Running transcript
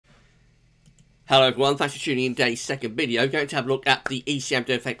Hello everyone, thanks for tuning in today's second video. Going to have a look at the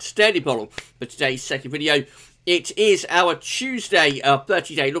ECM extended model for today's second video. It is our Tuesday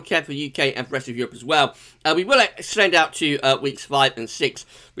 30-day look ahead for the UK and the rest of Europe as well. We will extend out to weeks 5 and 6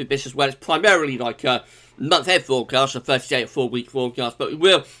 with this as well. It's primarily like a month-ahead forecast, a 30-day or 4-week forecast, but we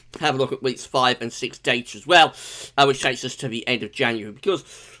will have a look at weeks 5 and 6 dates as well, which takes us to the end of January because,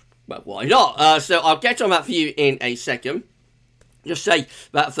 well, why not? So I'll get on that for you in a second. Just say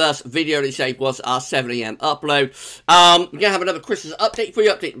that first video they say was our 7 AM upload. We're going to have another Christmas update for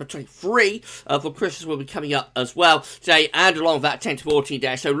you. Update number 23 for Christmas will be coming up as well today, and along with that 10 to 14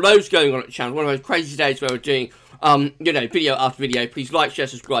 days. So loads going on at the channel. One of those crazy days where we're doing you know, video after video. Please like, share,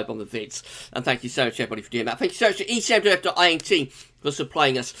 subscribe on the vids. And thank you so much, everybody, for doing that. Thank you so much to ECMWF.INT for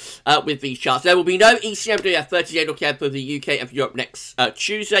supplying us with these charts. There will be no ECMWF 30-day look ahead for the UK and for Europe next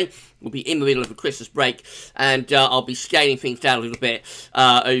Tuesday. We'll be in the middle of a Christmas break, and I'll be scaling things down a little bit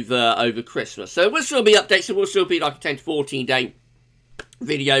over Christmas. So we'll still be updates, and we'll still be like a 10 to 14 day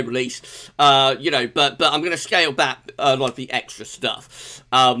video release, you know, but I'm going to scale back a lot of the extra stuff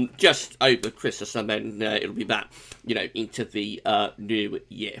just over Christmas, and then it'll be back, you know, into the new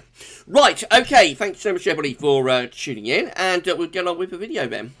year. Right, okay, thanks so much everybody for tuning in, and we'll get on with the video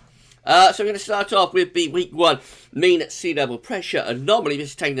then. So we're going to start off with the week 1 mean sea level pressure anomaly. This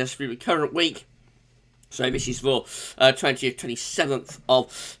is taking us through the current week. So this is for 20th, 27th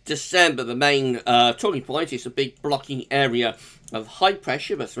of December. The main talking point is a big blocking area of high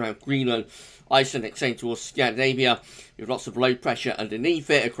pressure that's around Greenland, Iceland, extending towards Scandinavia, with lots of low pressure underneath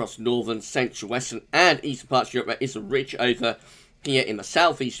it across northern, central, western and eastern parts of Europe. There is a ridge over here in the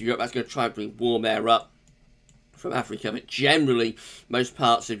southeast of Europe that's going to try and bring warm air up from Africa, but generally most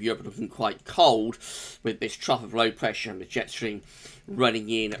parts of Europe are looking quite cold with this trough of low pressure and the jet stream running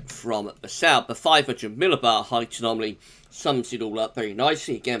in from the south. The 500 millibar height anomaly sums it all up very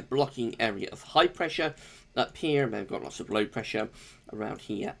nicely. Again, blocking area of high pressure up here, and then we've got lots of low pressure around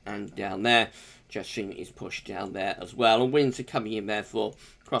here and down there. Jet stream is pushed down there as well, and winds are coming in therefore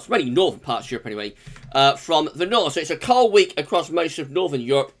across many northern parts of Europe anyway, from the north. So it's a cold week across most of northern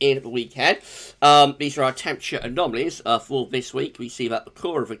Europe in the week ahead. These are our temperature anomalies for this week. We see that the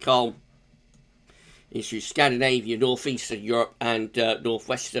core of the cold is through Scandinavia, northeastern Europe and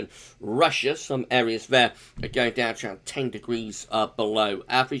northwestern Russia. Some areas there are going down to around 10 degrees below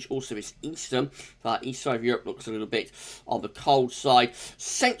average. Also this eastern, east side of Europe looks a little bit on the cold side.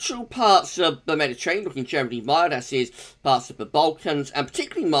 Central parts of the Mediterranean looking generally mild, as is parts of the Balkans, and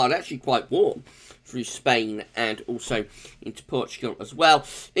particularly mild, actually quite warm through Spain and also into Portugal as well.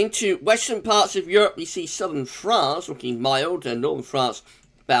 Into western parts of Europe we see southern France looking mild, and northern France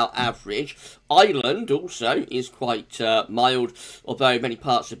about average. Ireland also is quite mild, although many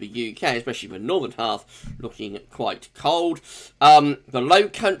parts of the UK, especially the northern half, looking quite cold. The Low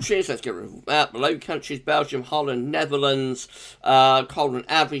Countries, let's get rid of that. The Low Countries, Belgium, Holland, Netherlands, cold on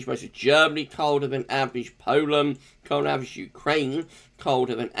average. Most of Germany colder than average. Poland, cold on average. Ukraine,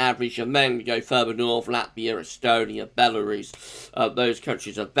 colder than average. And then we go further north, Latvia, Estonia, Belarus. Those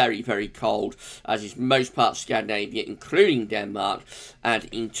countries are very, very cold, as is most parts of Scandinavia, including Denmark, and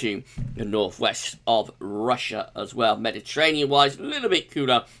into the northwest of Russia as well. Mediterranean-wise, a little bit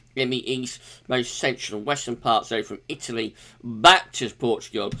cooler in the east. Most central and western parts, though, from Italy back to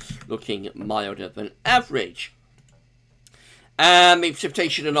Portugal, looking milder than average. And the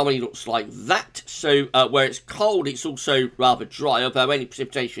precipitation anomaly looks like that. So where it's cold, it's also rather dry, although any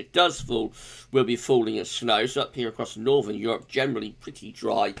precipitation that does fall will be falling as snow. So up here across northern Europe, generally pretty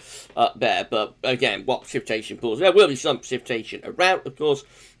dry up there. But again, what precipitation falls? There will be some precipitation around, of course,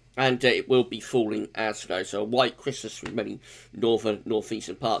 and it will be falling as snow. So a white Christmas from many northern,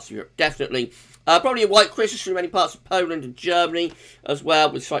 northeastern parts of Europe, definitely. Probably a white Christmas from many parts of Poland and Germany as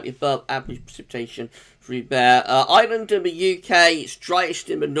well, with slightly above average precipitation through there. Ireland and the UK, it's driest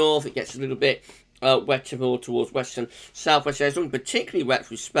in the north. It gets a little bit wetter more towards western, southwest areas, looking particularly wet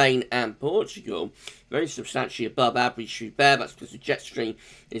through Spain and Portugal. Very substantially above average through there. That's because the jet stream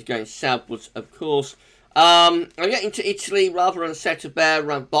is going southwards, of course. I'm getting to Italy, rather unsettled there.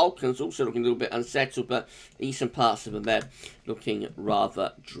 Around Balkans, also looking a little bit unsettled, but eastern parts of them there looking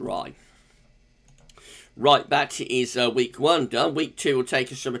rather dry. Right, that is week 1 done. Week 2 will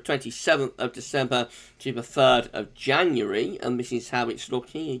take us from the 27th of December to the 3rd of January, and this is how it's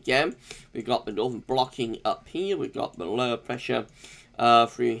looking again. We've got the northern blocking up here, we've got the lower pressure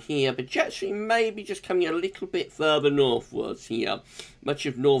through here, but jet stream may be just coming a little bit further northwards here. Much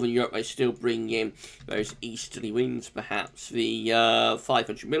of northern Europe may still bring in those easterly winds, perhaps. The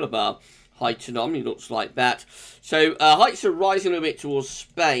 500 millibar height anomaly looks like that. So heights are rising a little bit towards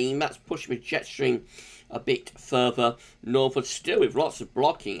Spain. That's pushing the jet stream a bit further northward, still with lots of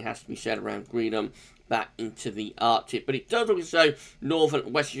blocking, it has to be said, around Greenland, back into the Arctic. But it does look as though northern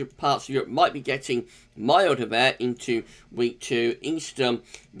and western parts of Europe might be getting milder there into week 2. Eastern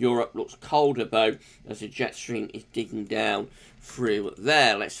Europe looks colder, though, as the jet stream is digging down through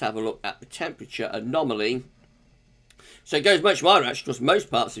there. Let's have a look at the temperature anomaly. So it goes much milder, actually, across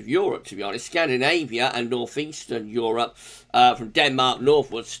most parts of Europe, to be honest. Scandinavia and northeastern Europe, from Denmark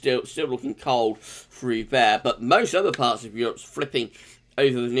northwards, still looking cold through there. But most other parts of Europe's flipping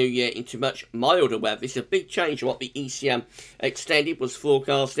over the new year into much milder weather. This is a big change from what the ECM Extended was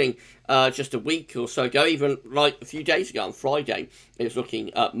forecasting just a week or so ago, even like a few days ago on Friday. It was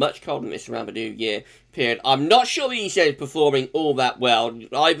looking much colder than this around the new year period. I'm not sure the ECM is performing all that well,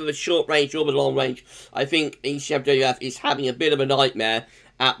 either the short range or the long range. I think ECMWF is having a bit of a nightmare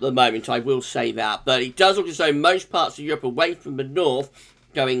at the moment, I will say that. But it does look as though most parts of Europe away from the north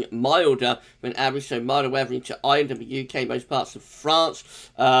going milder than average, so milder weather into Ireland and the UK, most parts of France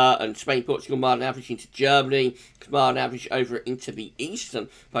and Spain, Portugal, mild average into Germany, mild average over into the eastern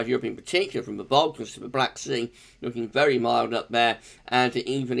part of Europe in particular, from the Balkans to the Black Sea, looking very mild up there, and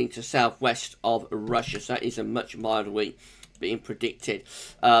even into southwest of Russia, so that is a much milder week being predicted.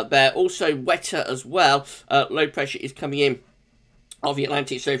 They're also wetter as well. Low pressure is coming in of the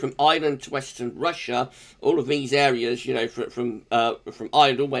Atlantic, so from Ireland to western Russia, all of these areas, you know, from Ireland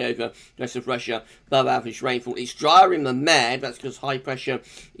all the way over the rest of Russia, above average rainfall. It's drier in the Med, that's because high pressure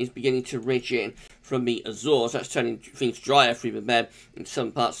is beginning to ridge in from the Azores. That's turning things drier through the Med in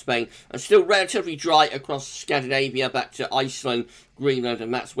some parts of Spain, and still relatively dry across Scandinavia, back to Iceland, Greenland,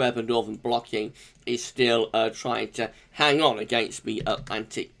 and that's where the northern blocking is still trying to hang on against the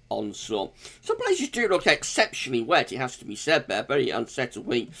Atlantic onslaught. Some places do look exceptionally wet, it has to be said there. Very unsettled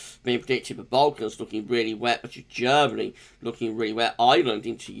week being predicted. The Balkans looking really wet, but Germany looking really wet. Ireland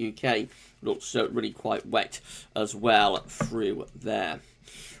into UK looks really quite wet as well through there.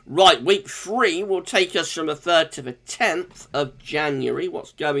 Right, week 3 will take us from the 3rd to the 10th of January.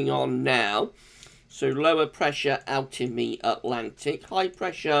 What's going on now? So lower pressure out in the Atlantic. High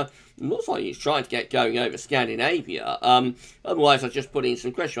pressure looks like it's trying to get going over Scandinavia. Otherwise, I just put in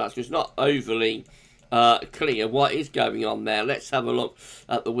some question marks because it's not overly clear what is going on there. Let's have a look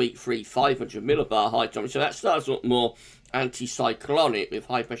at the week 3 500 millibar high temperature. So that starts to look more anticyclonic, with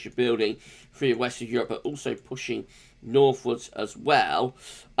high pressure building through western Europe, but also pushing northwards as well.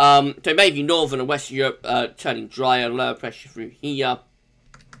 So maybe northern and western Europe turning drier, lower pressure through here.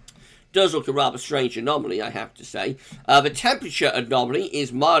 Does look a rather strange anomaly, I have to say. The temperature anomaly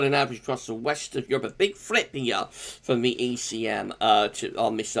is mild and average across the west of Europe. A big flip here from the ECM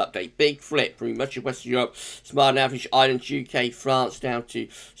on this update. Big flip through much of Western Europe. It's mild and average Ireland, UK, France, down to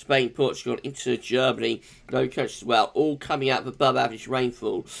Spain, Portugal, into Germany. Low coast as well. All coming out of above average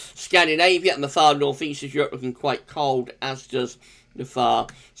rainfall. Scandinavia and the far northeast of Europe looking quite cold, as the far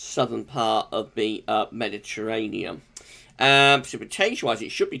southern part of the Mediterranean. Precipitation-wise,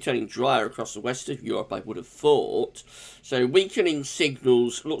 it should be turning drier across the west of Europe, I would have thought. So weakening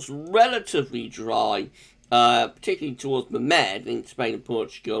signals, looks relatively dry, particularly towards the Med in Spain and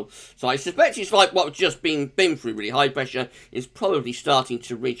Portugal. So I suspect it's like what we've just been through, really. High pressure is probably starting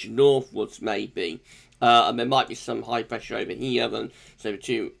to ridge northwards, maybe. And there might be some high pressure over here, and so the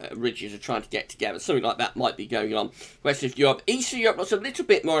two ridges are trying to get together. Something like that might be going on. West of Europe. Eastern Europe looks a little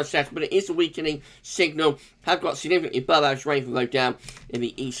bit more unsettled, but it is a weakening signal. Have got significantly above average rainfall though down in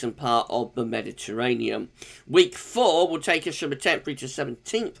the eastern part of the Mediterranean. Week 4 will take us from the 10th to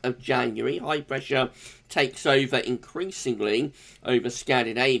 17th of January. High pressure takes over increasingly over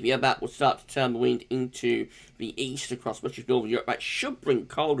Scandinavia. That will start to turn the wind into the east across much of northern Europe. That should bring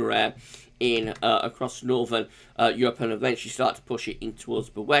colder air in across northern Europe and eventually start to push it in towards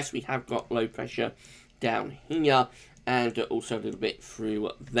the west. We have got low pressure down here and also a little bit through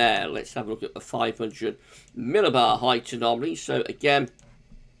there. Let's have a look at the 500 millibar height anomaly. So again,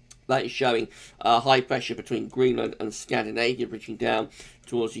 that is showing high pressure between Greenland and Scandinavia, reaching down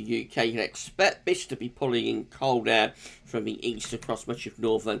towards the UK. You can expect this to be pulling in cold air from the east across much of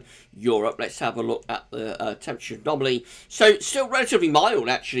northern Europe. Let's have a look at the temperature anomaly. So still relatively mild,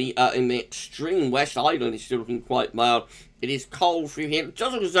 actually, in the extreme west. Ireland is still looking quite mild. It is cold through here. It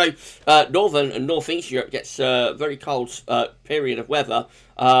does look as though northern and northeast Europe gets a very cold period of weather.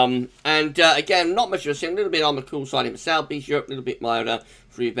 Again, not much of a thing. A little bit on the cool side in the southeast Europe, a little bit milder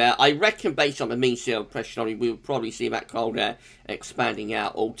through there. I reckon, based on the mean sea pressure, we will probably see that cold air expanding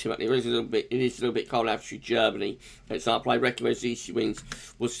out ultimately. It is a little bit cold out through Germany, for example. I reckon those east winds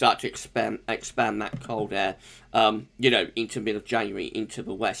will start to expand that cold air, you know, into mid of January into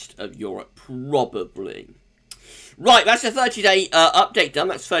the west of Europe, probably. Right, that's a 30-day update done.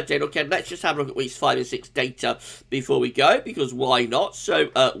 That's 30-day look ahead. Let's just have a look at weeks 5 and 6 data before we go, because why not? So,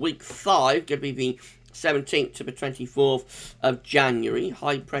 week 5, going to be the 17th to the 24th of January.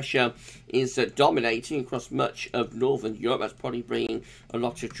 High pressure is dominating across much of northern Europe. That's probably bringing a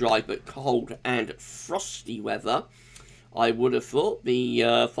lot of dry but cold and frosty weather. I would have thought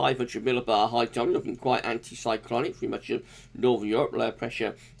the 500 millibar high time looking quite anticyclonic through much of northern Europe. Low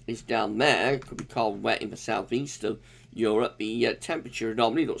pressure is down there. It could be cold and wet in the southeast of Europe. The temperature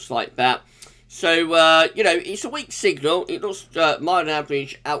anomaly looks like that. So, you know, it's a weak signal. It looks mild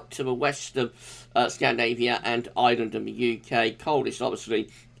average out to the west of Scandinavia and Ireland and the UK. Coldest, obviously,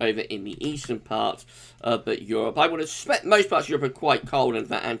 over in the eastern part of Europe. I would expect most parts of Europe are quite cold and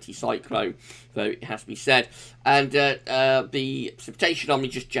that anticyclone, though it has to be said. And the precipitation anomaly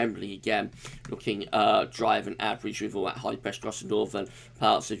just generally, again, looking drier than average with all that high pressure across the northern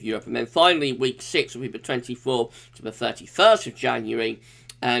parts of Europe. And then finally, week 6 will be the 24th to the 31st of January.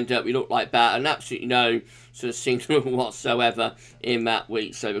 And we look like that, and absolutely no sort of signal whatsoever in that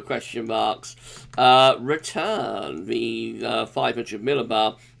week. So the question marks return. The 500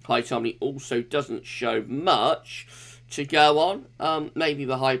 millibar high time also doesn't show much to go on. Maybe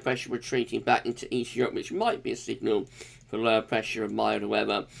the high pressure retreating back into East Europe, which might be a signal for lower pressure and milder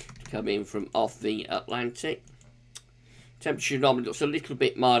weather to come in from off the Atlantic. Temperature anomaly looks a little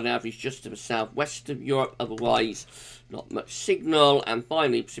bit mild on average just to the southwest of Europe, otherwise not much signal. And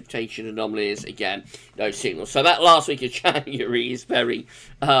finally, precipitation anomalies, again, no signal. So that last week of January is very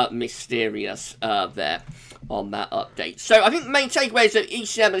mysterious there on that update. So I think the main takeaway is that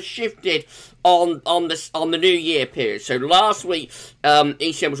ECM has shifted on the New Year period. So last week,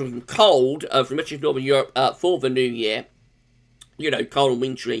 ECM was looking cold for much of Northern Europe for the New Year. You know, cold and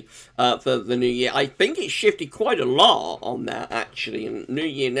wintry for the New Year. I think it shifted quite a lot on that, actually. And New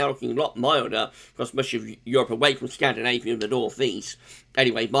Year now looking a lot milder across much of Europe, away from Scandinavia and the northeast.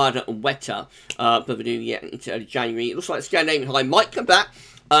 Anyway, milder and wetter for the New Year into early January. It looks like the Scandinavian High might come back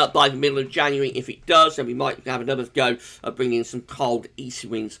by the middle of January. If it does, then we might have another go at bringing in some cold east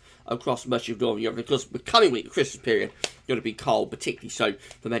winds across much of northern Europe, because the coming week, the Christmas period, going to be cold, particularly so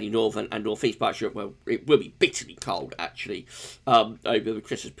for many northern and northeast parts of Europe, where it will be bitterly cold, actually, over the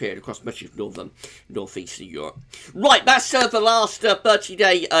Christmas period across much of northern northeastern Europe. Right, that's the last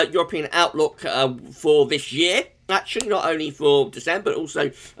 30-day European outlook for this year. Actually, not only for December, but also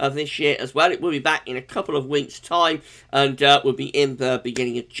this year as well. It will be back in a couple of weeks' time, and will be in the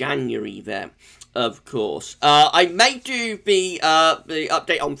beginning of January there, of course. I may do the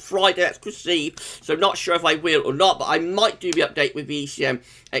update on Friday, that's Christmas Eve, so I'm not sure if I will or not, but I might do the update with the ECM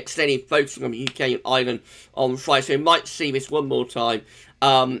extending, focusing on the UK and Ireland on Friday, so you might see this one more time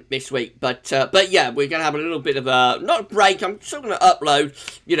this week. But yeah, we're going to have a little bit of a, not a break, I'm still going to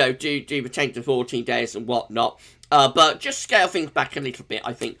upload, you know, do the 10 to 14 days and whatnot. But just scale things back a little bit,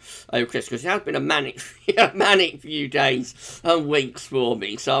 I think, over Christmas, because it has been a manic few days and weeks for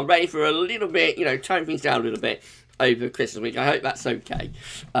me. So I'm ready for a little bit, you know, tone things down a little bit over Christmas week. I hope that's okay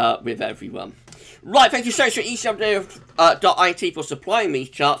with everyone. Right, thank you so much to ECM.IT for supplying these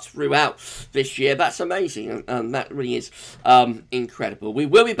charts throughout this year. That's amazing, and that really is incredible. We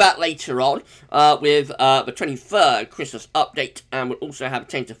will be back later on with the 23rd Christmas update, and we'll also have a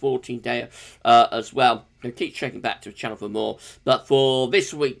 10 to 14 day as well. So keep checking back to the channel for more. But for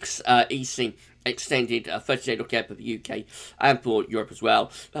this week's EC extended 30-day look ahead for the UK and for Europe as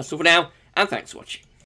well. That's all for now, and thanks for watching.